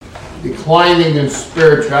declining in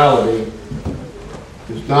spirituality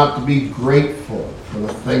is not to be grateful for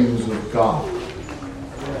the things of God.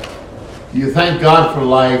 Do you thank God for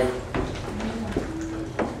life?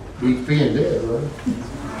 Beats being dead, right?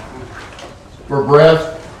 For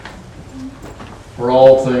breath, for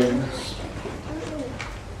all things.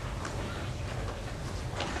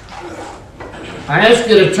 I ask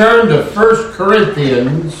you to turn to 1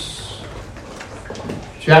 Corinthians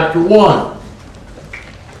chapter 1.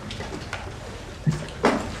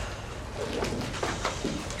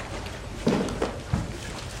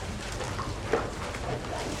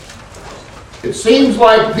 It seems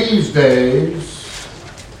like these days,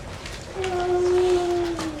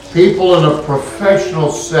 people in a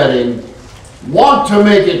professional setting want to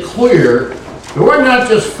make it clear that we're not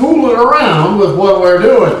just fooling around with what we're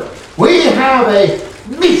doing. We have a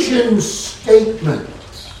mission statement.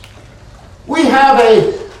 We have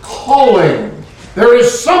a calling. There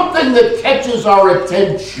is something that catches our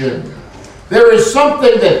attention. There is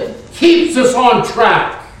something that keeps us on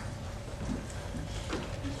track.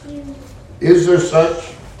 Is there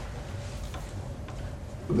such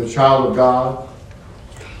for the child of God?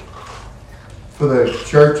 For the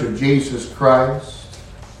Church of Jesus Christ?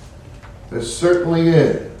 There certainly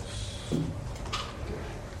is.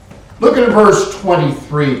 Look at verse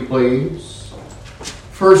 23, please.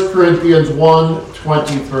 1 Corinthians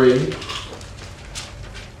 1:23.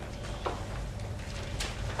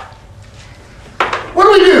 What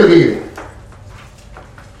do we do here?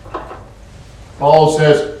 Paul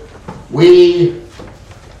says, we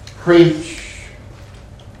preach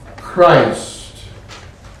Christ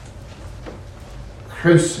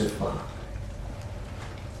crucified.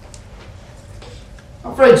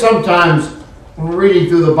 I'm afraid sometimes when we're reading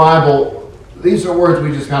through the Bible, these are words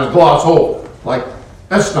we just kind of gloss over. Like,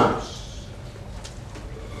 that's nice.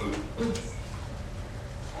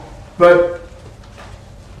 But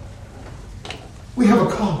we have a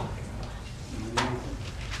calling.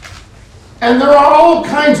 And there are all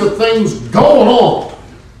kinds of things going on.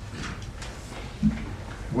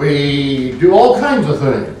 We do all kinds of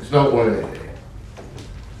things, don't we?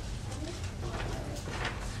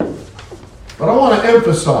 But I want to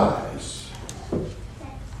emphasize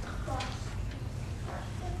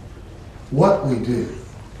what we do,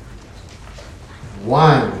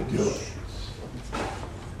 why we do it.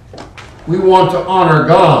 We want to honor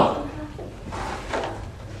God.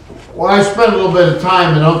 When I spent a little bit of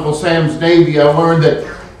time in Uncle Sam's Navy, I learned that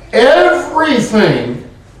everything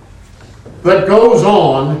that goes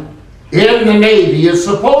on in the Navy is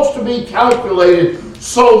supposed to be calculated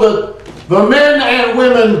so that the men and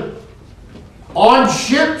women on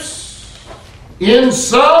ships, in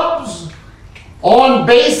subs, on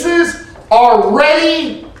bases, are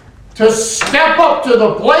ready to step up to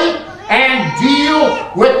the plate and deal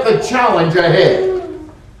with the challenge ahead.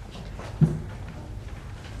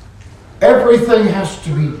 Everything has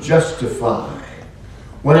to be justified.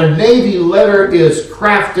 When a Navy letter is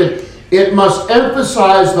crafted, it must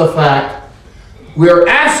emphasize the fact we're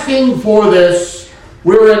asking for this,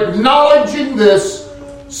 we're acknowledging this,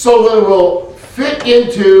 so that it will fit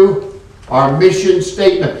into our mission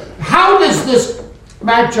statement. How does this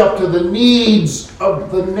match up to the needs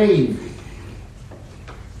of the Navy?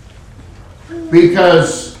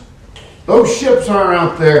 Because those ships aren't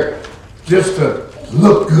out there just to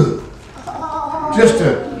look good, just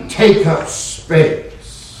to take up space.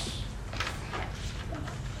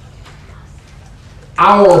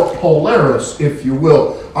 Our Polaris, if you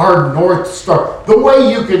will, our North Star, the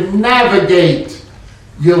way you can navigate,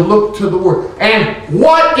 you look to the Word. And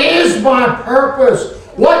what is my purpose?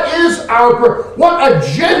 What is our purpose? What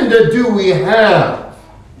agenda do we have?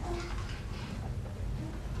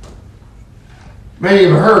 Many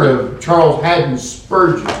have heard of Charles Haddon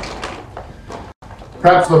Spurgeon,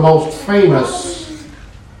 perhaps the most famous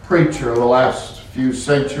preacher of the last few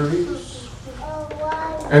centuries.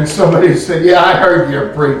 And somebody said, yeah, I heard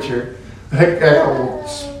you're a preacher. That guy, old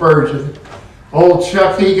Spurgeon. Old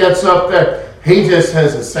Chuck, he gets up there. He just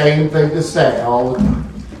has the same thing to say all the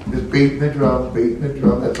time. Just beating the drum.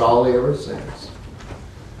 That's all he ever says.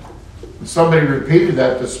 And somebody repeated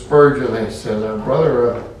that to Spurgeon. They said,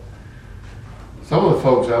 brother, some of the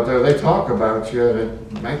folks out there, they talk about you and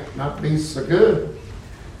it might not be so good.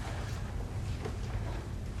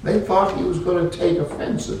 They thought he was going to take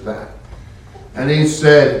offense at that. And he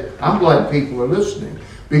said, I'm glad people are listening,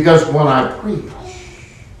 because when I preach,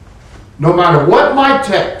 no matter what my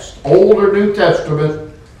text, Old or New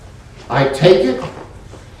Testament, I take it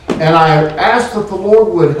and I ask that the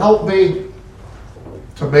Lord would help me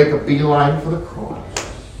to make a beeline for the cross,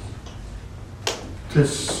 to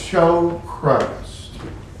show Christ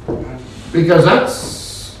because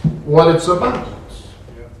that's what it's about.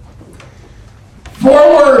 4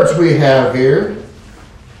 words we have here.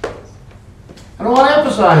 And I want to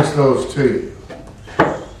emphasize those to you.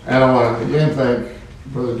 And I want to again thank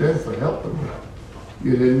Brother Dan for helping me.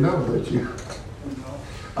 You didn't know, did you?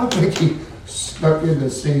 I think he snuck in to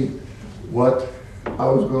see what I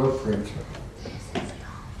was going to preach.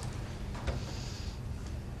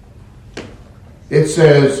 It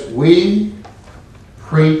says, we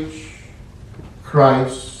preach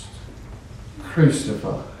Christ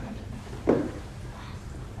crucified.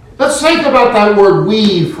 Let's think about that word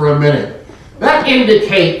we for a minute. That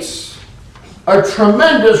indicates a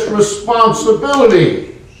tremendous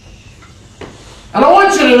responsibility. And I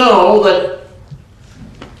want you to know that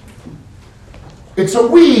it's a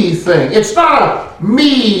we thing. It's not a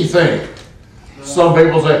me thing. Some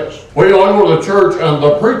people say, well, I go to church and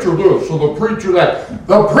the preacher this or the preacher that.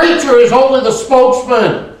 The preacher is only the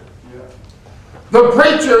spokesman. The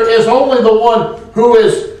preacher is only the one who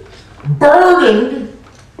is burdened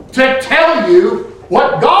to tell you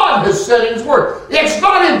what God has said in His Word. It's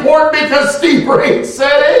not important because Steve Ray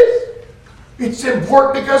said it. It's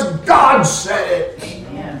important because God said it.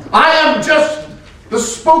 Amen. I am just the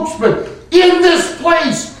spokesman in this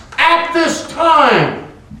place at this time.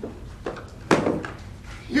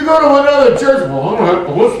 You go to another church, well, I don't have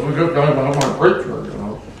to listen to this guy, but I'm a preacher, you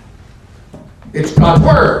know. It's God's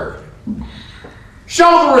Word.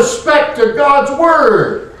 Show the respect to God's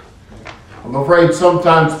Word. I'm afraid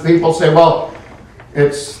sometimes people say, well,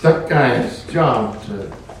 it's that guy's job to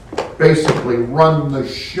basically run the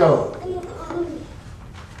show.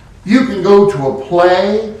 You can go to a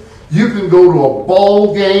play, you can go to a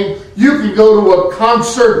ball game, you can go to a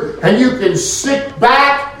concert, and you can sit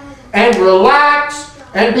back and relax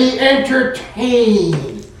and be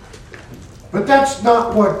entertained. But that's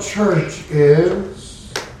not what church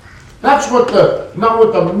is. That's not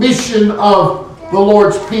what the mission of the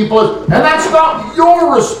Lord's people is. And that's not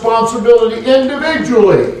your responsibility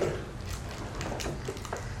individually.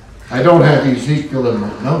 I don't have Ezekiel in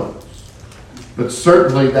my notes, but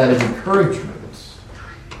certainly that encouragement.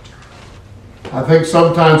 I think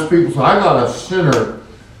sometimes people say, I got a sinner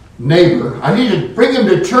neighbor. I need to bring him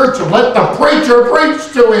to church and let the preacher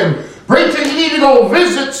preach to him. Preacher, you need to go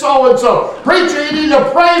visit so-and-so. Preacher, you need to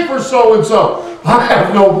pray for so-and-so. I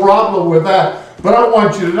have no problem with that. But I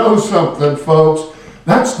want you to know something, folks.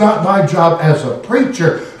 That's not my job as a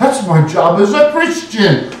preacher. That's my job as a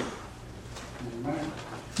Christian.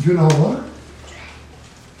 You know what?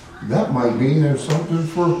 That might mean there's something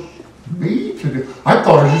for me to do. I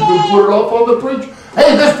thought I was just going to put it off on the preacher.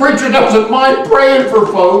 Hey, this preacher doesn't mind praying for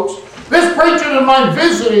folks. This preacher doesn't mind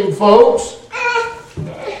visiting folks.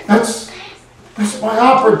 That's my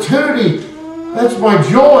opportunity. That's my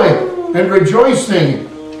joy and rejoicing.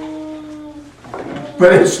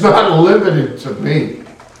 But it's not limited to me.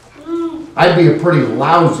 I'd be a pretty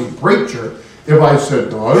lousy preacher if I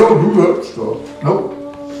said, no, I don't do that stuff. Nope.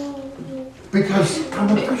 Because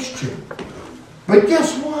I'm a Christian. But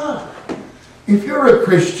guess what? If you're a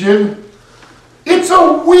Christian, it's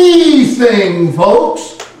a we thing,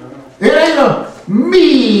 folks. It ain't a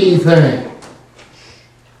me thing.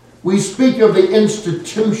 We speak of the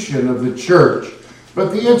institution of the church,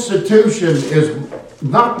 but the institution is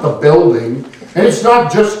not the building, and it's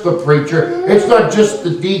not just the preacher, it's not just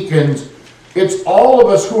the deacons, it's all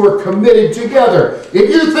of us who are committed together. If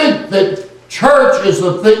you think that church is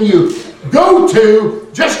the thing you go to,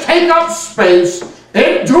 just take up space,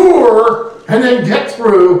 endure, and then get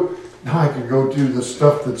through. Now I can go do the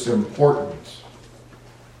stuff that's important.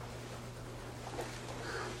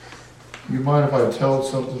 You mind if I tell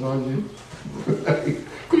something on you?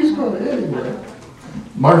 He's going anywhere.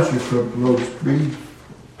 Marcia cooked roast beef.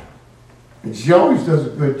 And she always does a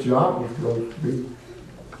good job with roast beef.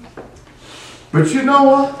 But you know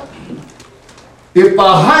what? If the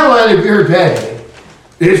highlight of your day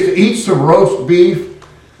is to eat some roast beef,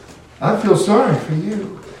 I feel sorry for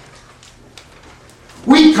you.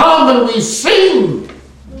 We come and we sing.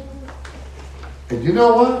 And you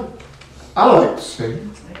know what? I like to sing.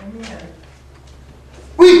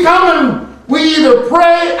 We come and we either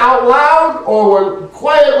pray out loud or we're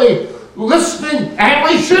quietly listening, and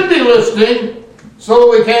we should be listening so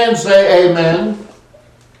that we can say amen.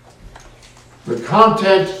 The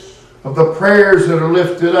content of the prayers that are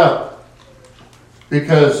lifted up.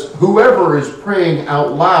 Because whoever is praying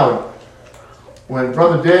out loud, when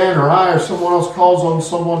Brother Dan or I or someone else calls on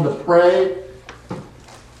someone to pray,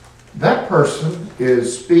 that person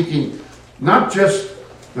is speaking not just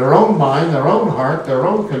their own mind, their own heart, their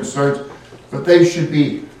own concerns, but they should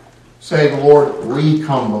be saying, Lord, we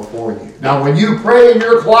come before you. Now, when you pray in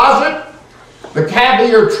your closet, the cab of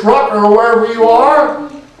your truck or wherever you are.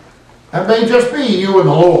 That may just be you and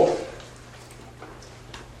the Lord.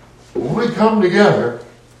 When we come together,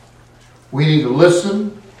 we need to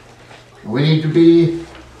listen. We need to be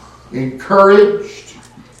encouraged.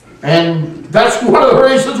 And that's one of the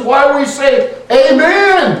reasons why we say,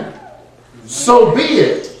 Amen. So be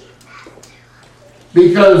it.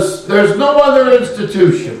 Because there's no other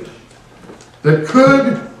institution that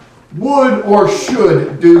could, would, or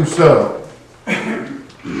should do so.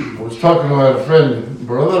 I was talking about a friend,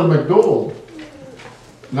 Brother McDowell,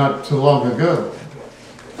 not too long ago.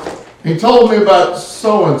 He told me about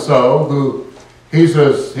so-and-so who, he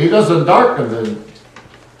says, he doesn't darken the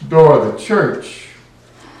door of the church,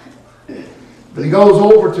 but he goes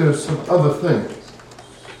over to some other things.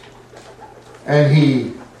 And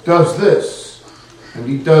he does this, and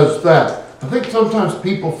he does that. I think sometimes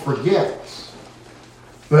people forget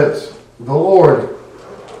that the Lord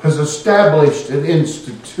has established an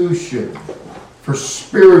institution for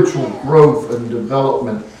spiritual growth and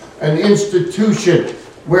development. An institution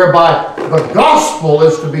whereby the gospel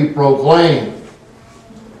is to be proclaimed.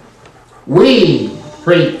 We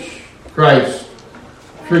preach Christ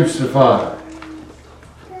crucified.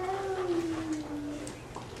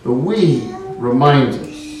 The we reminds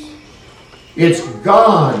us it's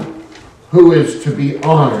God who is to be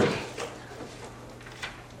honored.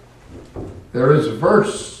 There is a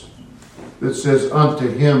verse that says, unto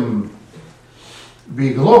him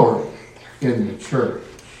be glory in the church.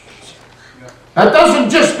 That doesn't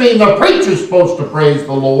just mean the preacher's supposed to praise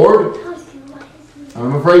the Lord.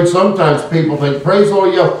 I'm afraid sometimes people think, praise the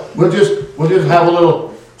Lord, yeah, we'll just have a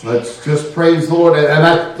little, let's just praise the Lord. And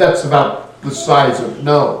that's about the size of it.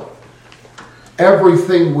 No.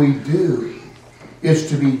 Everything we do is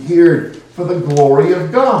to be geared for the glory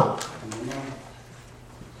of God.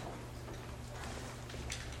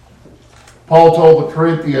 Paul told the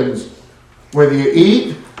Corinthians, whether you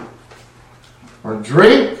eat or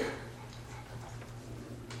drink,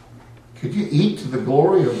 could you eat to the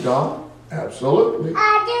glory of God? Absolutely.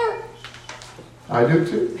 I do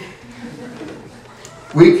too.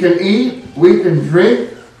 We can eat, we can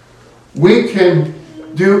drink, we can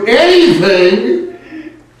do anything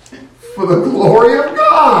for the glory of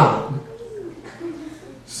God.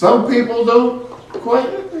 Some people don't quite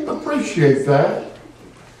appreciate that.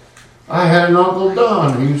 I had an Uncle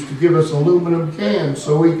Don who used to give us aluminum cans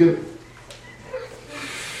so we could...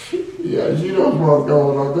 Yeah, you know where I'm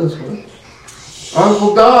going on this one.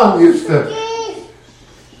 Uncle Don used to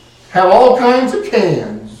have all kinds of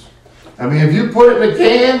cans. I mean, if you put it in a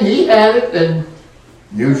can, he had it and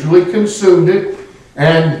usually consumed it.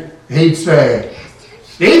 And he'd say,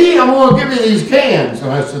 Stevie, I'm going to give you these cans.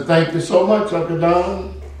 And I said, thank you so much, Uncle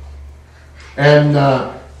Don. And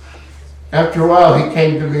after a while, he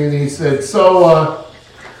came to me and he said, so,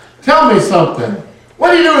 tell me something.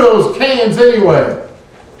 What do you do with those cans anyway?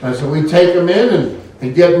 I said, we take them in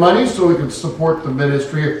and get money so we can support the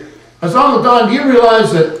ministry. I said, Uncle Don, do you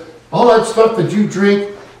realize that all that stuff that you drink,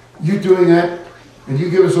 you doing that, and you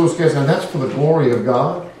give us those cans, and that's for the glory of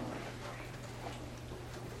God?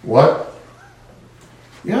 What?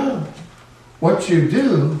 Yeah. What you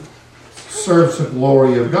do serves the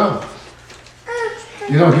glory of God.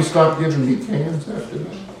 You know, he stopped giving me cans after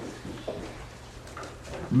that.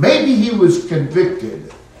 Maybe he was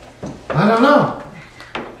convicted. I don't know.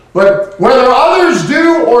 But whether others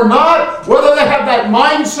do or not, whether they have that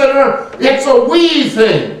mindset, it's a we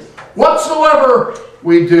thing. Whatsoever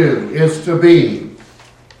we do is to be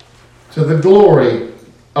to the glory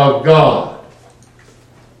of God.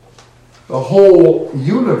 The whole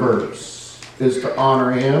universe is to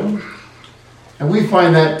honor him. And we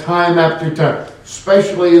find that time after time,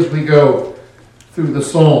 especially as we go through the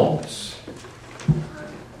Psalms.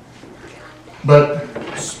 But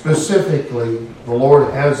specifically, the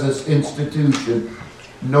Lord has this institution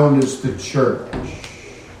known as the church.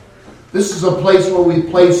 This is a place where we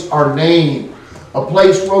place our name, a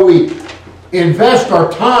place where we invest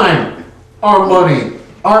our time, our money,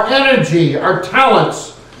 our energy, our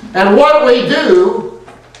talents, and what we do,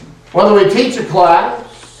 whether we teach a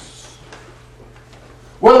class,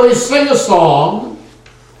 whether we sing a song,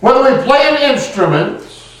 whether we play an instrument,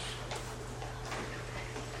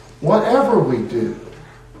 whatever we do,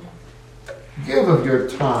 give of your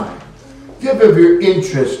time, give of your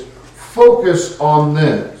interest, focus on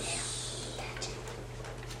this.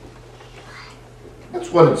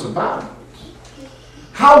 That's what it's about.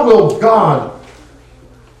 How will God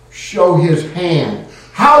show his hand?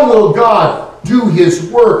 How will God do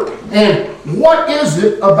his work? And what is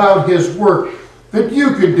it about his work that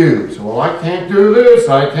you could do? So, well, I can't do this,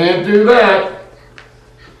 I can't do that.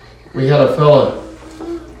 We had a fella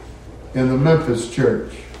in the Memphis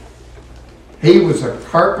church. He was a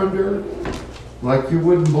carpenter like you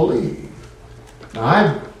wouldn't believe. Now,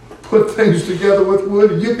 I put things together with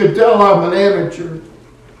wood, and you could tell I'm an amateur.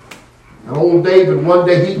 And old David, one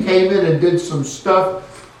day he came in and did some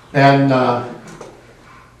stuff, and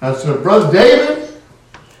I said, Brother David,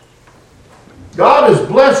 God has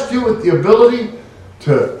blessed you with the ability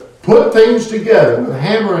to put things together with a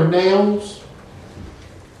hammer and nails.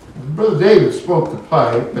 And Brother David smoked the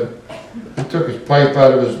pipe, and he took his pipe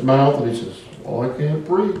out of his mouth, and he says, well, I can't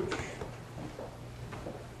preach.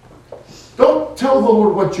 Don't tell the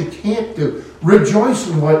Lord what you can't do. Rejoice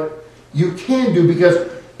in what you can do, because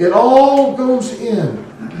it all goes in.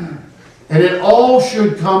 And it all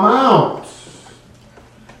should come out.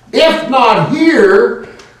 If not here,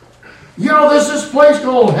 there's this place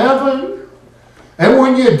called heaven. And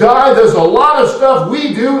when you die, there's a lot of stuff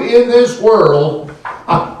we do in this world.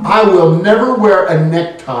 I will never wear a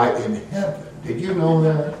necktie in heaven. Did you know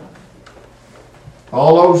that?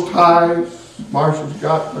 All those ties Marsha's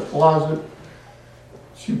got in the closet.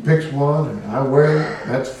 She picks one and I wear it.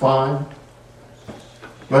 That's fine.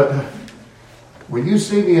 But when you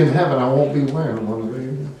see me in heaven, I won't be wearing one of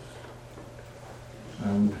these.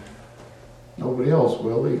 And nobody else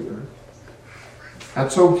will either.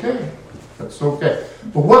 That's okay. That's okay.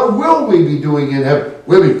 But what will we be doing in heaven?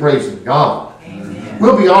 We'll be praising God. Amen.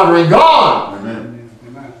 We'll be honoring God. Amen.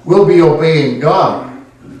 We'll be obeying God.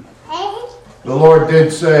 The Lord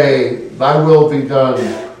did say, thy will be done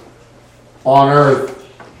on earth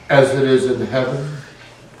as it is in heaven.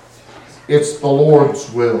 It's the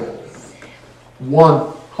Lord's will.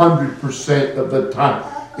 100% of the time.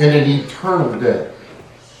 In an eternal day.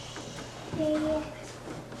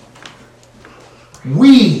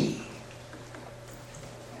 We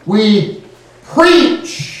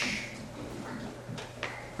preach.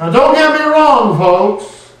 Now don't get me wrong,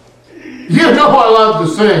 folks. You know I love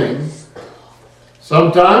to sing.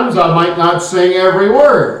 Sometimes I might not sing every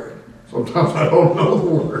word. Sometimes I don't know the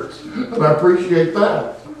words. And I appreciate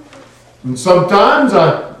that. And sometimes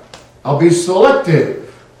I'll be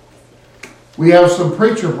selective. We have some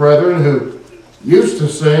preacher brethren who used to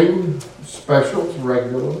sing specials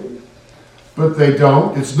regularly, but they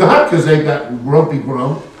don't. It's not because they got grumpy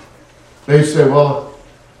grump. They say, well,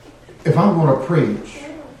 if I'm going to preach,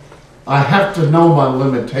 I have to know my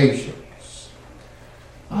limitations.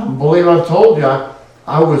 I believe I've told you,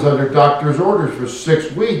 I was under doctor's orders for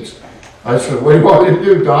 6 weeks. I said, what do you want me to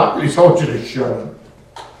do, Doc? And he told you to shut up.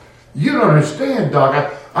 You don't understand,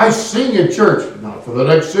 Doc. I sing in church, not for the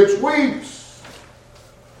next 6 weeks.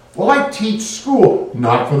 Well, I teach school,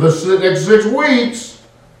 not for the next 6 weeks.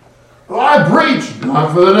 Well, I preach,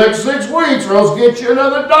 not for the next 6 weeks, or else get you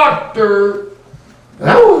another doctor.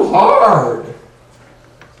 That was hard.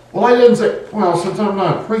 Well, I didn't say, well, since I'm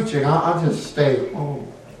not preaching, I'll just stay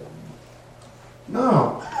home.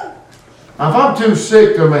 No. Now, if I'm too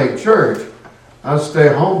sick to make church, I'll stay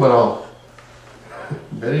home, but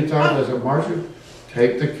many times I said, Marcia,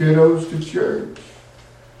 take the kiddos to church.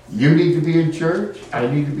 You need to be in church. I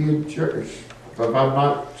need to be in church. But if I'm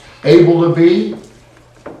not able to be,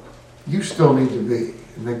 you still need to be.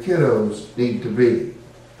 And the kiddos need to be.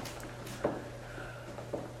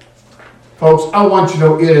 Folks, I want you to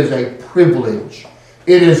know it is a privilege.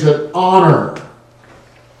 It is an honor.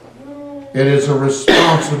 It is a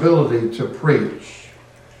responsibility to preach.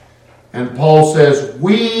 And Paul says,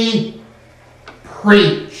 we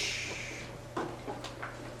preach.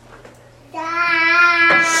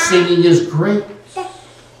 Singing is great.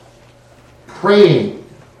 Praying.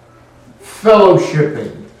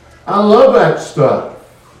 Fellowshipping. I love that stuff.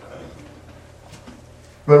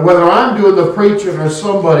 But whether I'm doing the preaching or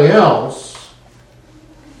somebody else,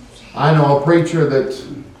 I know a preacher that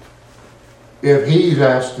if he's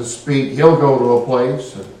asked to speak, he'll go to a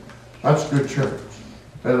place, and that's good church.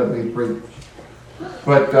 Let me preach.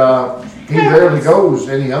 But he rarely goes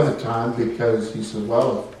any other time because he says,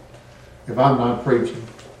 well, if I'm not preaching.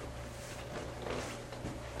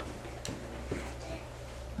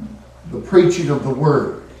 The preaching of the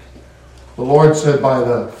word. The Lord said, by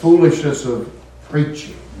the foolishness of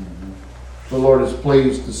preaching, the Lord is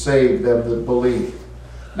pleased to save them that believe.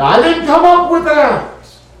 Now, I didn't come up with that.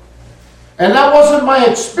 And that wasn't my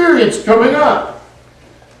experience coming up.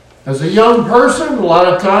 As a young person, a lot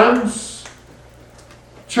of times,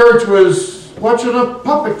 church was watching a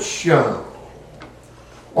puppet show.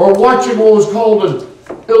 Or watching what was called an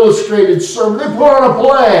illustrated sermon. They put on a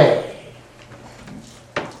play.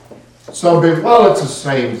 Some people, well, it's the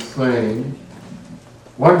same thing.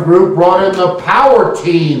 One group brought in the power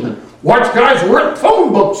team. And watch guys rip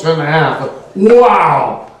phone books in half.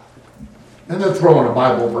 Wow. And then throw in a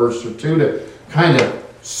Bible verse or two to kind of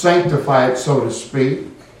sanctify it, so to speak.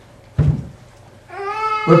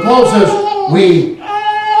 But Paul says we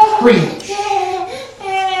preach.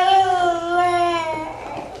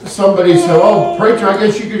 Somebody said, oh, preacher, I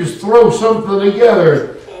guess you could just throw something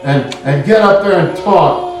together and get up there and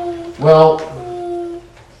talk. Well,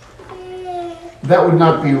 that would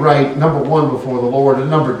not be right, number one, before the Lord, and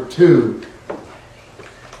number two,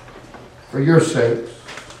 for your sakes,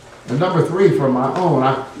 and number three, for my own.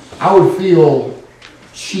 I would feel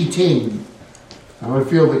cheating. I would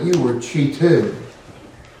feel that you were cheated.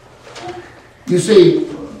 You see,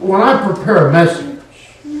 when I prepare a message,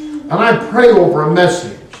 and I pray over a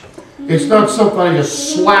message, it's not something I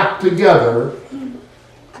just slap together.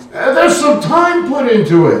 There's some time put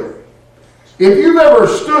into it. If you've ever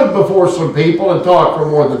stood before some people and talked for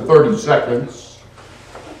more than 30 seconds,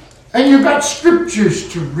 and you've got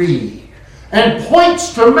scriptures to read, and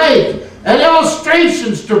points to make, and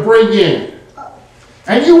illustrations to bring in,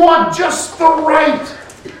 and you want just the right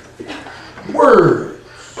words.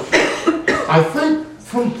 I think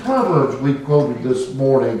from Proverbs we quoted this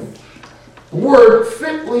morning, the word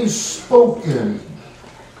fitly spoken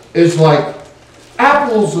is like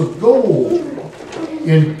apples of gold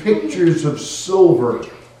in pictures of silver.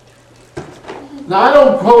 Now, I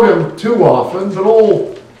don't quote him too often, but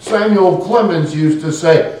old Samuel Clemens used to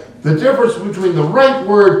say, the difference between the right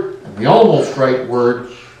word and the almost right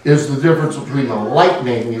word is the difference between the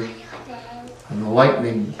lightning and the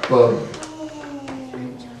lightning bug.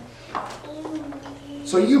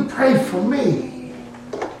 So you pray for me.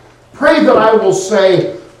 Pray that I will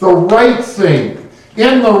say the right thing,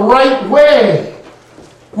 in the right way,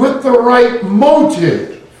 with the right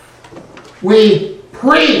motive. We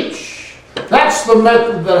preach. That's the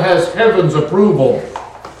method that has heaven's approval.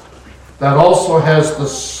 That also has the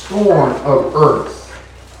scorn of earth.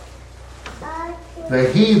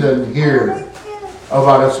 The heathen hear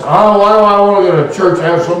about us. Oh, why do I want to go to church and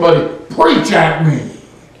have somebody preach at me?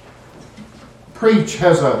 Preach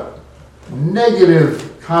has a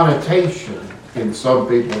negative connotation in some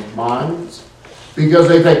people's minds because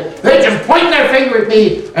they think, they just point their finger at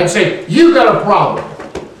me and say, you got a problem.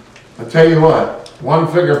 I tell you what, one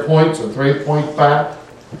finger points and three point back.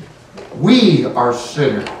 We are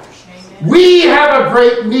sinners. We have a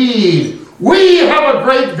great need. We have a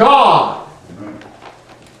great God.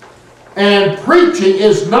 And preaching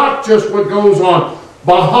is not just what goes on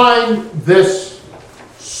behind this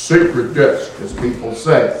secret desk, as people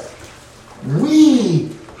say.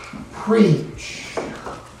 We preach.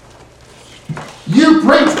 You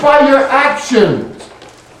preach by your actions.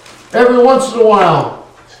 Every once in a while,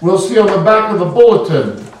 we'll see on the back of the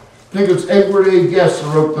bulletin, I think it's Edward A. Guest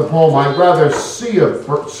who wrote the poem, I'd rather see a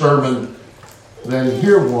sermon than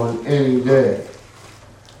hear one any day.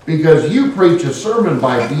 Because you preach a sermon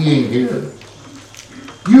by being here.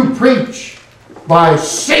 You preach by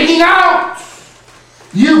singing out.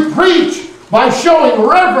 You preach by showing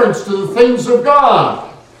reverence to the things of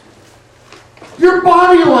God. Your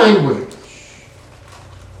body language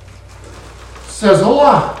says a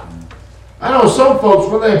lot. I know some folks,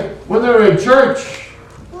 when they're in church,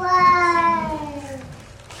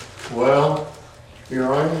 well,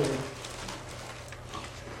 here I am.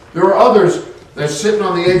 There are others that are sitting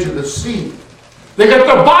on the edge of the seat. They got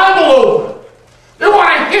the Bible open. They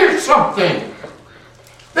want to hear something.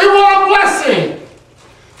 They want a blessing.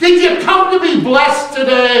 Did you come to be blessed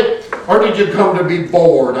today, or did you come to be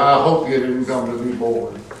bored? I hope you didn't come to be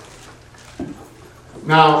bored.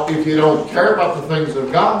 Now, if you don't care about the things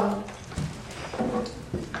of God,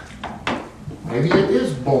 maybe it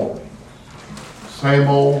is boring. Same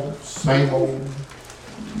old, same old.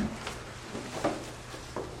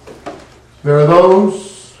 There are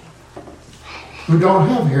those who don't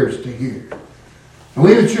have ears to hear. And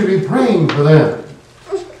we should be praying for them.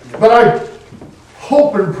 But I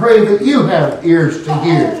hope and pray that you have ears to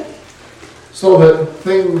hear so that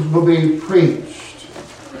things will be preached.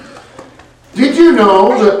 Did you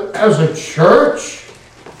know that as a church,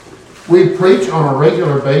 we preach on a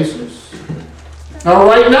regular basis? Now,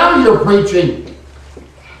 right now you're preaching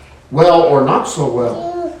well or not so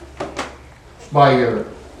well by your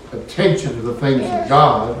attention to the things of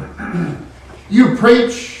God. You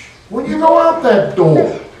preach when you go out that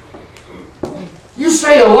door. You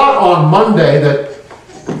say a lot on Monday that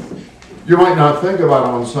you might not think about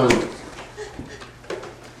on Sunday.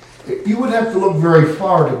 You would have to look very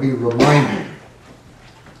far to be reminded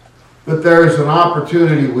that there is an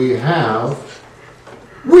opportunity we have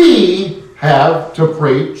to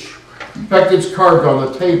preach. In fact, it's carved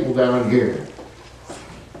on the table down here.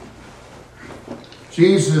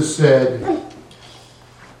 Jesus said,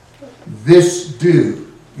 this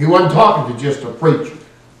do. He wasn't talking to just a preacher.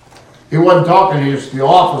 He wasn't talking to just the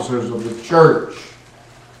officers of the church.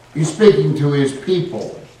 He's speaking to his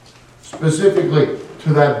people, specifically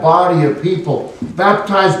to that body of people,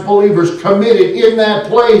 baptized believers committed in that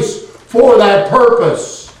place for that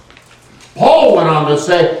purpose. Paul went on to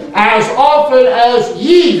say, as often as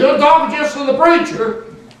ye, don't talk just to the preacher.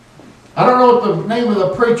 I don't know what the name of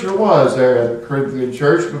the preacher was there at the Corinthian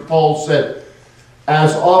church, but Paul said,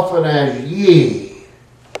 as often as ye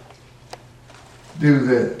do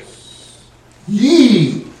this,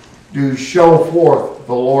 ye do show forth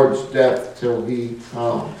the Lord's death till he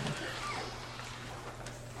come.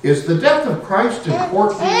 Is the death of Christ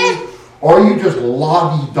important to you, or are you just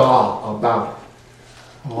la-di-da about it?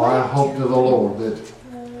 Well, I hope to the Lord that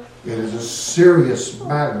it is a serious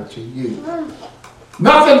matter to you.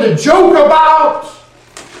 Nothing to joke about.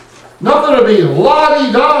 Nothing to be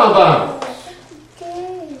la-di-da about.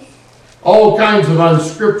 All kinds of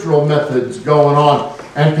unscriptural methods going on,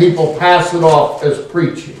 and people pass it off as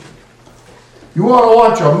preaching. You want to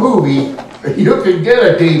watch a movie, you can get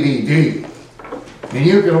a DVD, and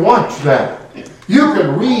you can watch that. You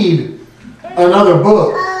can read another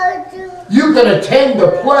book. You can attend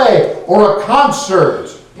a play or a concert.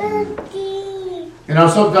 You know,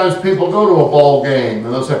 sometimes people go to a ball game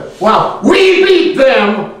and they'll say, wow, we beat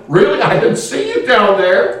them. Really? I didn't see you down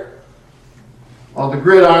there on the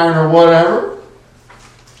gridiron or whatever.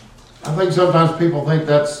 I think sometimes people think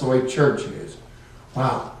that's the way church is.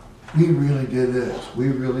 Wow, we really did this. We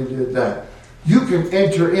really did that. You can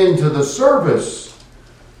enter into the service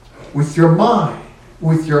with your mind,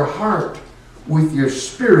 with your heart, with your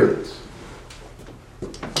spirit.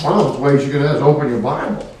 One of those ways you can do is open your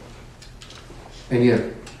Bible and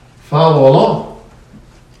you follow along.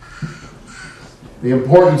 The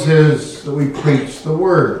importance is that we preach the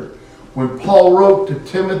Word. When Paul wrote to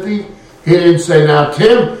Timothy, he didn't say, now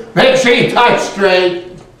Tim, make sure you tie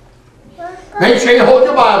straight. Make sure you hold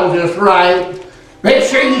your Bible just right. Make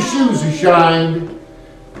sure your shoes are shined.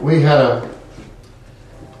 We had a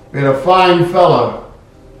fine fella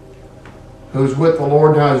who was with the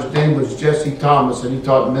Lord now. His name was Jesse Thomas, and he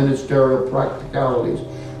taught ministerial practicalities.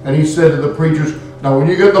 And he said to the preachers, now when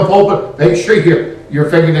you get in the pulpit, make sure your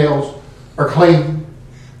fingernails are clean.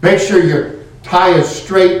 Make sure your tie is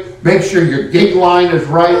straight. Make sure your gait line is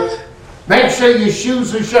right. Make sure your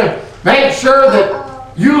shoes are shined. Make sure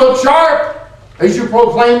that you look sharp as you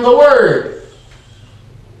proclaim the Word.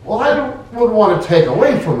 Well, I wouldn't want to take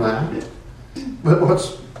away from that. But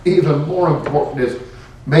what's even more important is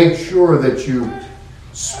make sure that you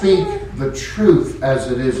speak the truth as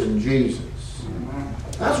it is in Jesus.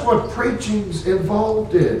 That's what preaching's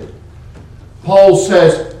involved in. Paul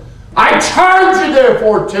says, I charge you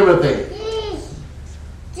therefore, Timothy,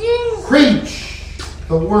 preach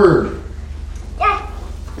the Word.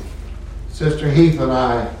 Sister Heath and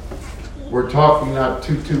I were talking not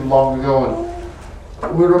too long ago,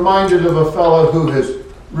 and we're reminded of a fellow who has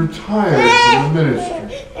retired from the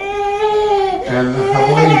ministry. And I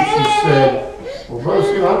believe she said, well, Brother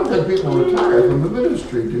Steve, I don't think people retire from the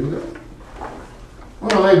ministry, do they?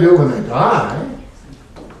 Well, they do when they die.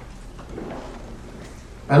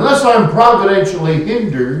 Unless I'm providentially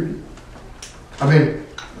hindered, I mean,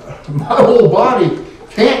 my whole body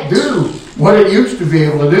can't do what it used to be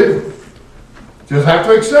able to do. Just have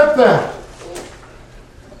to accept that.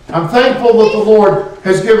 I'm thankful that the Lord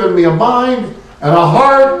has given me a mind and a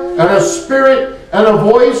heart and a spirit and a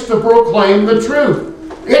voice to proclaim the truth.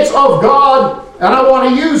 It's of God, and I want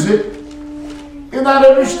to use it in that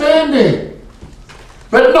understanding.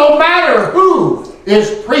 But no matter who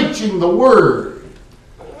is preaching the Word,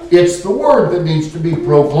 it's the Word that needs to be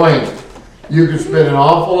proclaimed. You can spend an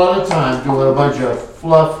awful lot of time doing a bunch of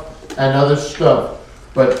fluff and other stuff,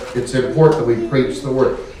 but it's important that we preach the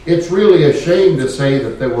Word. It's really a shame to say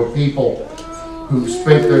that there were people who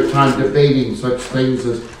spent their time debating such things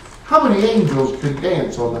as how many angels could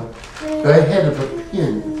dance on the head of a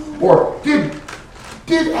pin, or did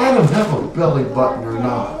Adam have a belly button or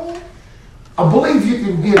not? I believe you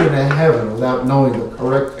can get into heaven without knowing the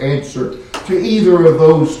correct answer to either of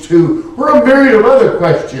those two, or a myriad of other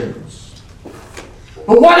questions.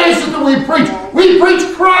 But what is it that we preach? We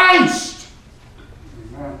preach Christ.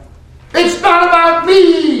 It's not about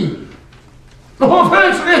me.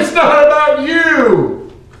 It's not about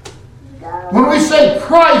you. When we say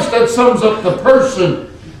Christ, that sums up the person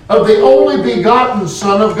of the only begotten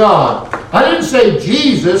Son of God. I didn't say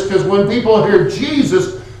Jesus, because when people hear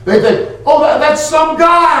Jesus, they think, oh, that's some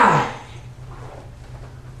guy.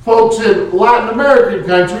 Folks in Latin American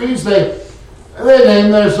countries, they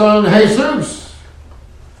name their son Jesus.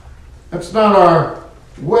 That's not our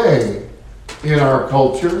way in our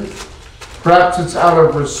culture. Perhaps it's out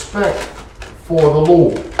of respect for the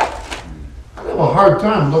Lord. I have a hard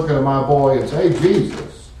time looking at my boy and say, hey,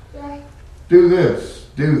 Jesus, do this,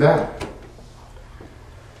 do that.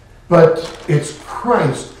 But it's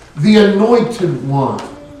Christ, the anointed one,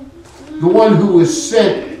 the one who is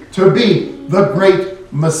sent to be the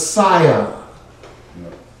great Messiah.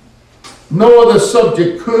 No other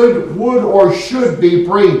subject could, would, or should be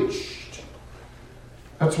preached.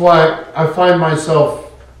 That's why I find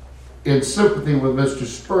myself in sympathy with Mr.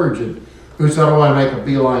 Spurgeon, who said, I want to make a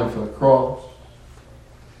beeline for the cross.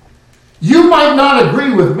 You might not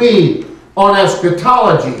agree with me on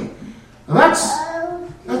eschatology. That's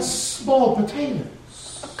small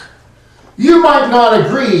potatoes. You might not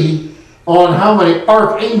agree on how many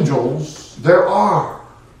archangels there are.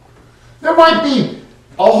 There might be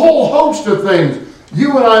a whole host of things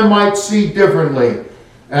you and I might see differently.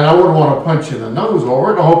 And I wouldn't want to punch you in the nose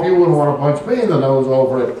over it. I hope you wouldn't want to punch me in the nose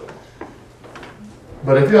over it.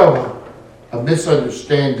 But if you have a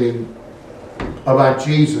misunderstanding about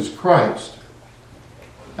Jesus Christ,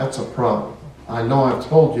 that's a problem. I know I've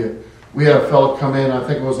told you. We had a fellow come in, I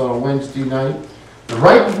think it was on a Wednesday night. And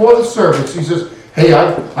right before the service, he says, hey,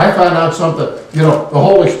 I found out something. You know, the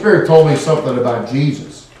Holy Spirit told me something about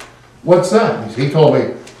Jesus. What's that? He told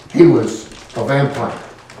me he was a vampire.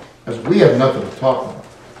 Because we have nothing to talk about.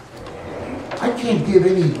 I can't give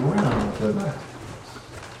any ground to that.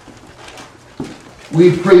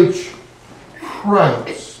 We preach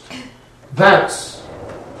Christ. That's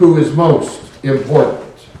who is most important.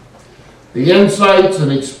 The insights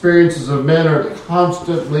and experiences of men are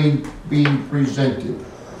constantly being presented.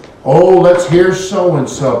 Oh, let's hear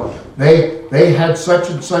so-and-so. They had such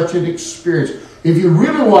and such an experience. If you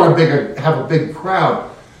really want to have a big crowd,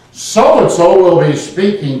 so-and-so will be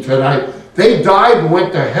speaking tonight. They died and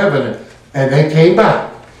went to heaven, and they came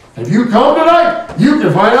back. If you come tonight, you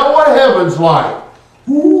can find out what heaven's like.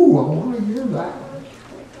 Ooh, I want to hear that.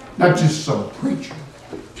 Not just some preacher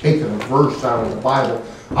taking a verse out of the Bible.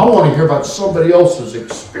 I want to hear about somebody else's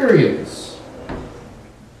experience.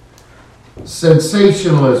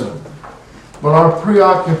 Sensationalism. But our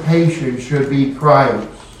preoccupation should be Christ.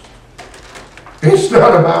 It's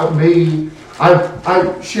not about me.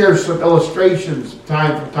 I share some illustrations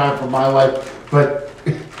time from time from my life, but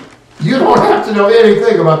you don't have to know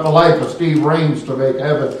anything about the life of Steve Raines to make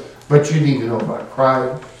heaven, but you need to know about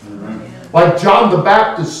Christ. Amen. Like John the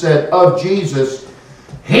Baptist said of Jesus,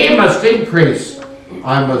 he must increase,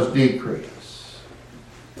 I must decrease.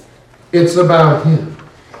 It's about him.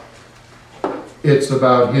 It's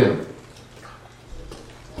about him.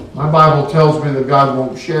 My Bible tells me that God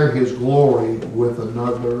won't share his glory with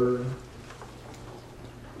another.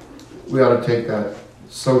 We ought to take that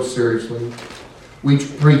so seriously. We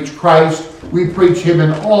preach Christ. We preach him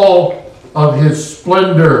in all of his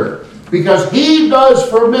splendor. Because he does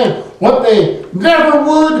for men what they never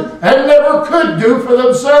would and never could do for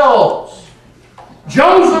themselves.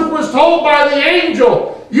 Joseph was told by the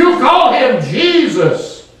angel, you call him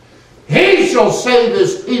Jesus. He shall save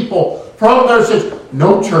his people from their sins.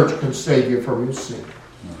 No church can save you from your sin.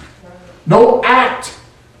 No act,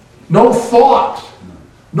 no thought,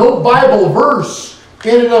 no Bible verse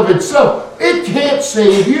in and of itself. It can't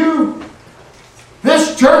save you.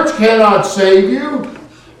 This church cannot save you.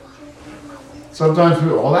 Sometimes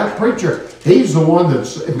people, oh, that preacher, he's the one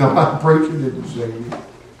that's... No, that preacher didn't save you.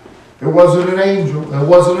 It wasn't an angel. It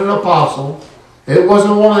wasn't an apostle. It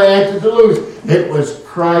wasn't one of the antediluvians. It was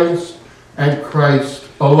Christ and Christ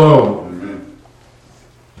alone. Amen.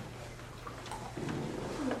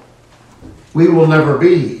 We will never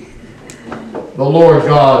be the Lord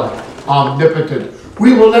God omnipotent.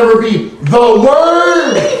 We will never be the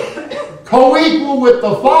Word co-equal with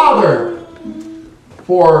the Father.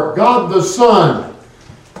 For God the Son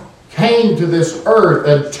came to this earth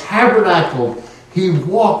and tabernacled. He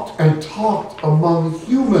walked and talked among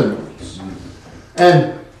humans.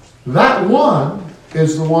 And that one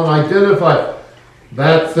is the one identified.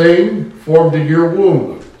 That thing formed in your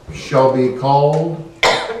womb shall be called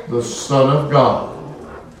the Son of God.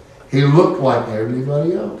 He looked like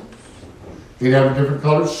everybody else. He'd have a different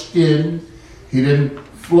color skin. He didn't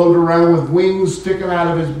float around with wings sticking out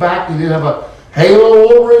of his back. He didn't have a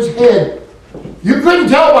halo over his head. You couldn't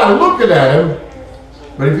tell by looking at him.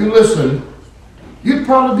 But if you listen, you'd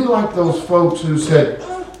probably be like those folks who said,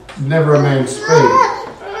 never a man spake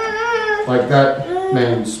like that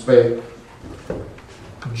man spake.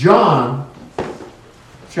 John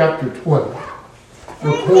chapter 12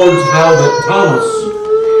 records how that Thomas,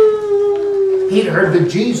 he'd heard that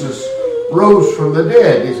Jesus rose from the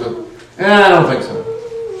dead. He said, I don't think so.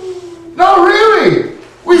 No, really?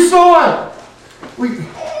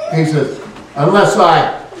 He says, unless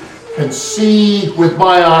I can see with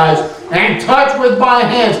my eyes and touch with my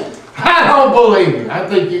hands, I don't believe you. I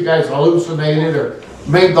think you guys hallucinated or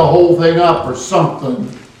made the whole thing up or something.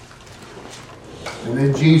 And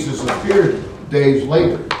then Jesus appeared days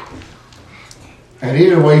later. And he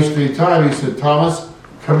didn't waste any time. He said, Thomas,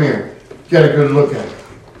 come here. Get a good look at it.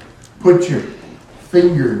 Put your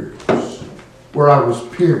fingers where I was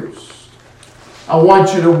pierced. I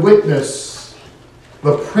want you to witness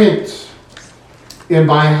the print in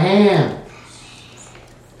my hands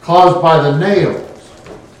caused by the nails.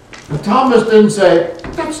 And Thomas didn't say,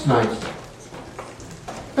 that's nice.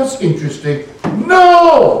 That's interesting.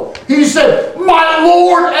 No! He said, my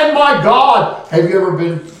Lord and my God. Have you ever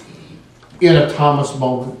been in a Thomas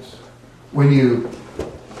moment when you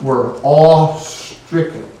were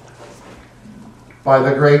awe-stricken by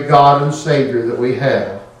the great God and Savior that we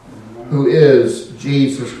have, who is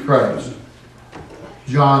Jesus Christ?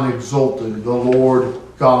 John exulted, the Lord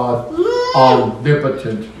God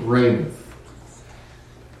omnipotent reigneth.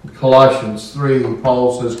 In Colossians 3,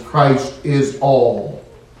 Paul says, Christ is all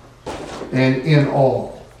and in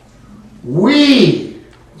all. We,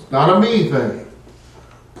 it's not a me thing,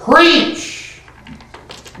 preach.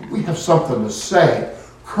 We have something to say.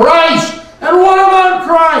 Christ! And what about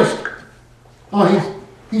Christ? Oh,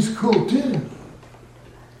 he's cool too.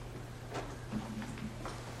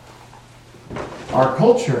 Our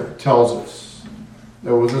culture tells us.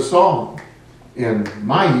 There was a song in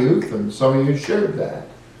my youth, and some of you shared that.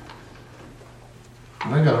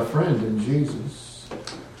 I got a friend in Jesus.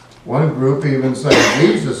 One group even said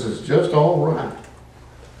Jesus is just all right.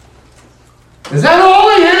 Is that all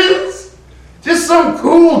he is? Just some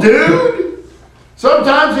cool dude?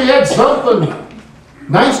 Sometimes he had something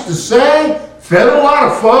nice to say, fed a lot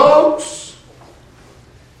of folks.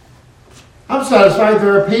 I'm satisfied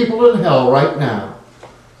there are people in hell right now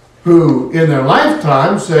who in their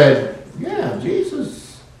lifetime said, yeah,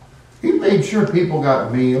 Jesus, he made sure people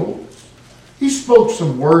got meals. He spoke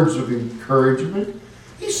some words of encouragement.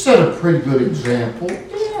 He set a pretty good example.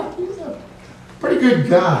 Yeah, he's a pretty good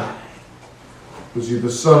guy. Was he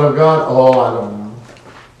the Son of God? Oh, I don't know.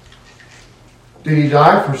 Did he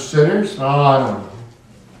die for sinners? Oh, I don't know.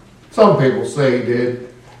 Some people say he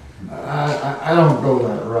did. I don't go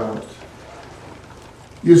that route.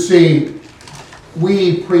 You see,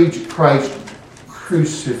 we preach Christ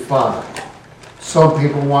crucified. Some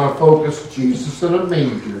people want to focus Jesus in a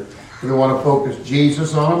manger. They want to focus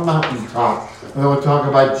Jesus on a mountaintop. They want to talk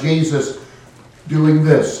about Jesus doing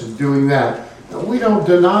this and doing that. We don't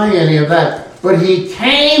deny any of that. But he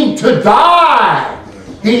came to die.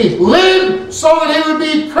 He lived so that he would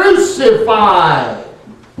be crucified.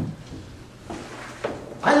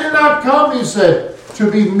 I did not come, he said,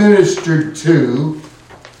 to be ministered to,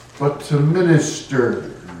 but to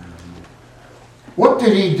minister. What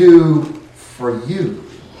did he do for you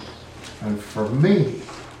and for me?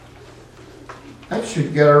 That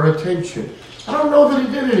should get our attention. I don't know that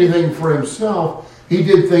he did anything for himself. He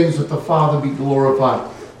did things that the Father be glorified.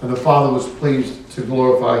 And the Father was pleased to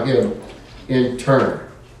glorify him in turn.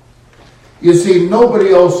 You see,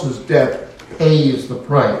 nobody else's death pays the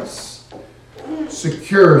price,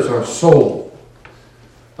 secures our soul,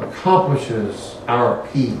 accomplishes our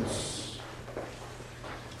peace.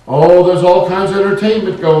 Oh, there's all kinds of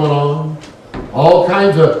entertainment going on, all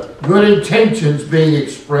kinds of good intentions being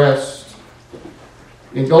expressed.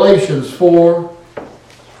 In Galatians 4,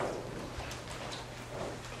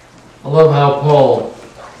 I love how Paul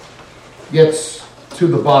gets to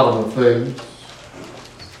the bottom of things.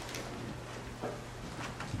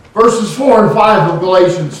 Verses 4 and 5 of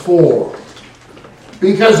Galatians 4.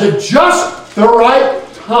 Because at just the right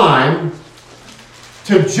time,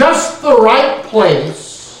 to just the right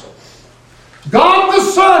place, God the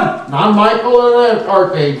Son, not Michael and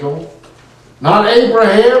Archangel, not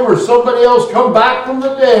Abraham or somebody else come back from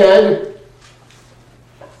the dead,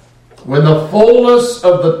 when the fullness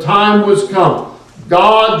of the time was come,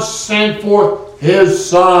 God sent forth his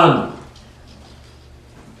Son.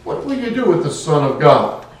 What will you do with the Son of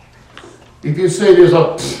God? If you say to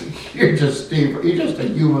yourself, you're just Steve, you're just a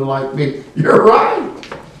human like me. You're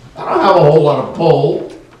right. I don't have a whole lot of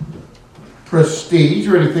pull, prestige,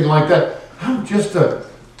 or anything like that. I'm just a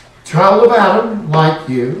child of Adam like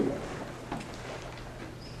you.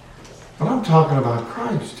 But I'm talking about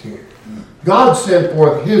Christ here. God sent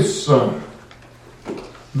forth his Son,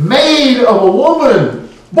 made of a woman,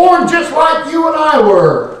 born just like you and I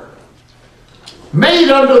were, made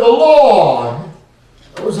under the law.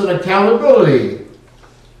 It was an accountability.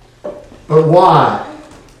 But why?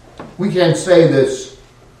 We can't say this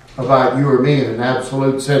about you or me in an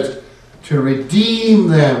absolute sense. to redeem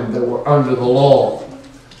them that were under the law,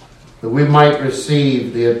 that we might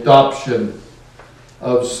receive the adoption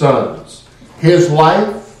of sons. His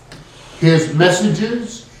life, His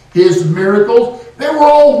messages, His miracles, they were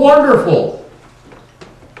all wonderful,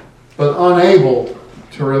 but unable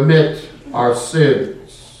to remit our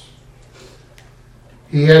sins.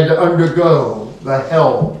 He had to undergo the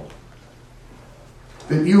hell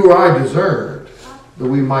that you or I deserved, that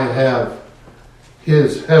we might have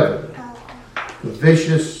His heaven. The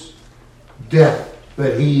vicious death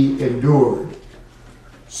that He endured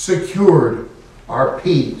secured our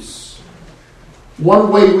peace.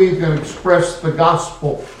 One way we can express the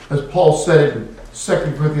gospel, as Paul said it in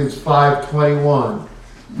 2 Corinthians 5:21,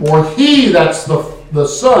 for He, that's the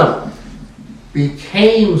Son,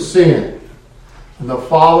 became sin, and the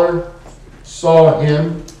Father saw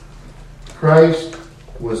Him. Christ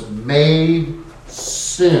was made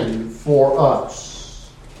sin for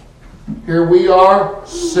us. Here we are,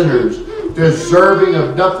 sinners, deserving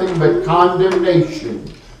of nothing but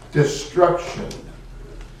condemnation, destruction,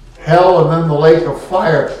 hell, and then the lake of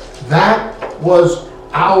fire. That was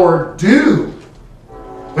our due.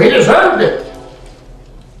 We deserved it.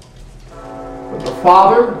 But the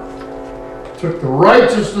Father took the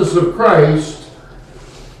righteousness of Christ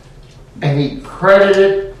and He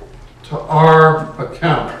credited it to our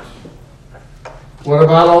account. What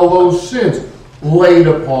about all those sins laid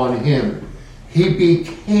upon Him? He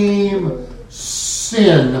became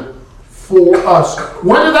sin for us.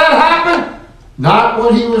 When did that happen? Not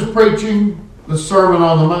when He was preaching the Sermon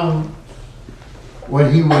on the Mount.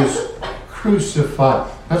 When He was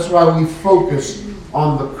crucified. That's why we focus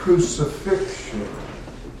on the crucifixion.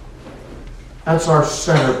 That's our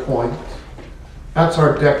center point. That's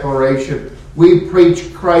our declaration. We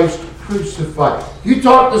preach Christ crucified. You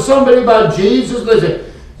talk to somebody about Jesus, they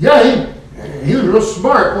say, yeah, he was real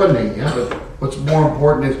smart, wasn't he? Yeah, but what's more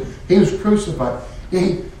important is He was crucified.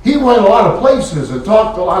 He went a lot of places and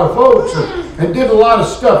talked to a lot of folks and did a lot of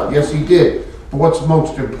stuff. Yes, He did. But what's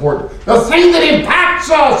most important? The thing that impacts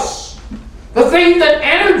us, the thing that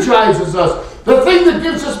energizes us, the thing that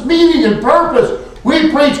gives us meaning and purpose.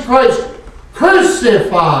 We preach Christ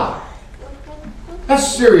crucified.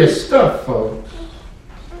 That's serious stuff, folks.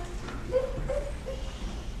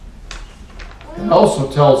 It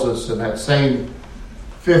also tells us in that same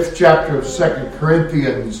 5th chapter of 2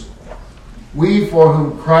 Corinthians, we for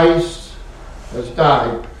whom Christ has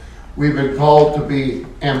died, we've been called to be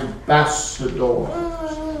ambassadors.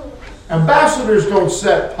 Ambassadors don't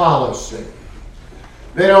set policy.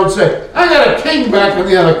 They don't say, I got a king back in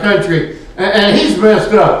the other country and he's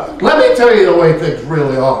messed up. Let me tell you the way things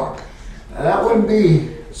really are. That wouldn't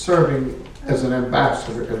be serving as an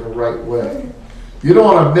ambassador in the right way. You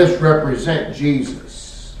don't want to misrepresent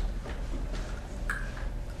Jesus.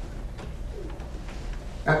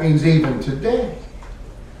 That means even today,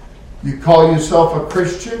 you call yourself a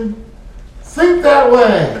Christian, think that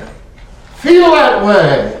way, feel that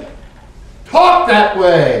way, talk that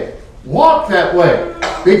way, walk that way.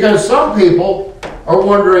 Because some people are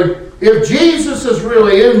wondering, if Jesus is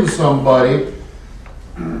really in somebody,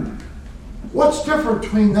 what's different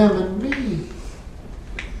between them and me?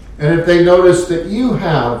 And if they notice that you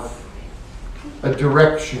have a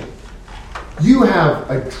direction, you have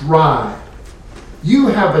a drive, you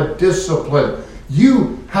have a discipline,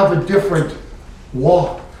 you have a different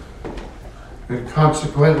walk, and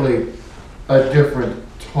consequently a different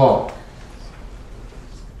talk.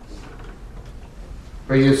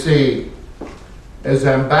 For you see, as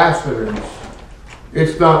ambassadors,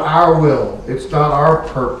 it's not our will, it's not our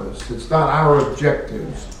purpose, it's not our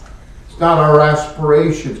objectives, it's not our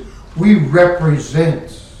aspirations. We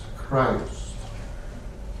represent Christ.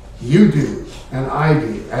 You do, and I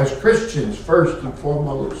do, as Christians first and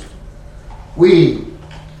foremost. We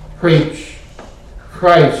preach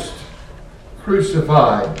Christ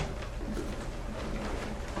crucified.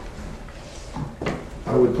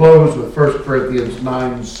 I would close with 1 Corinthians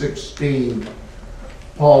 9:16.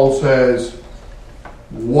 Paul says,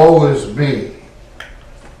 woe is me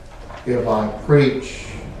if I preach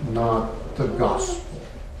not the gospel.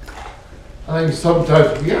 I think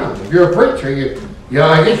sometimes, if you're a preacher,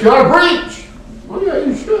 I guess you ought to preach. Well, yeah,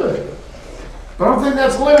 you should. But I don't think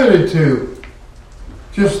that's limited to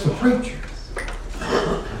just the preacher.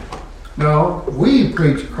 No, we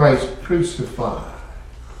preach Christ crucified.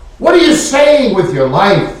 What are you saying with your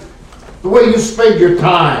life? The way you spend your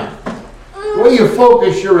time? The way you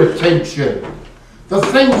focus your attention? The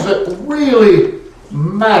things that really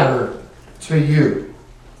matter to you?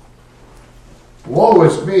 Woe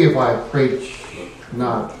is me if I preach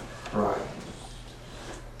not Christ.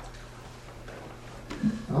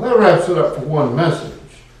 Now that wraps it up for one message,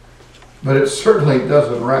 but it certainly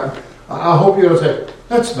doesn't wrap. I hope you don't say,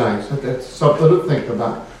 that's nice, that's something to think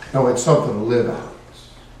about. No, it's something to live out.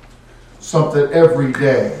 Something every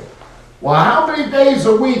day. Well, how many days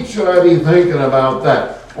a week should I be thinking about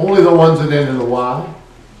that? Only the ones that end in the Y.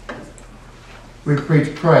 We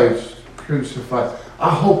preach Christ crucified. I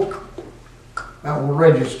hope that will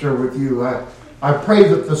register with you. I pray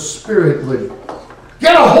that the Spirit would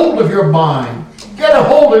get a hold of your mind. Get a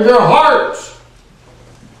hold of your hearts.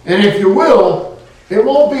 And if you will, it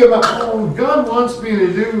won't be about, oh, God wants me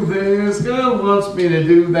to do this. God wants me to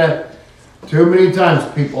do that. Too many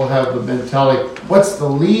times people have the mentality, what's the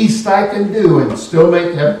least I can do and still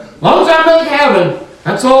make heaven? As long as I make heaven,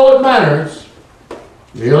 that's all that matters.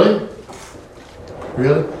 Really?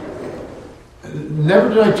 Really? Never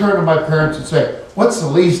did I turn to my parents and say, what's the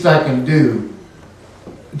least I can do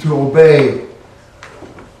to obey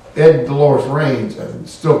Ed and Dolores Raines and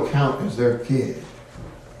still count as their kid?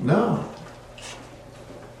 No.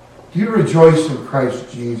 Do you rejoice in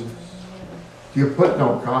Christ Jesus? Do you put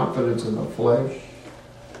no confidence in the flesh?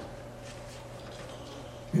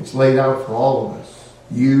 It's laid out for all of us.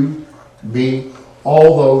 You, me,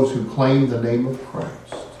 all those who claim the name of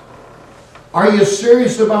Christ. Are you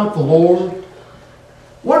serious about the Lord?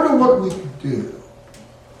 Wonder what we could do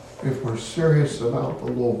if we're serious about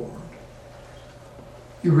the Lord.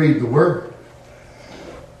 You read the Word.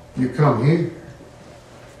 You come here.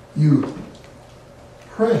 You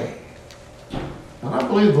pray. And I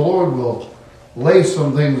believe the Lord will lay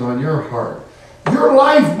some things on your heart. Your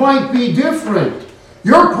life might be different.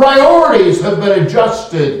 Your priorities have been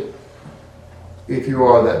adjusted if you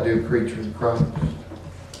are that new creature in Christ.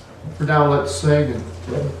 For now, let's sing and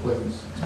pray, please.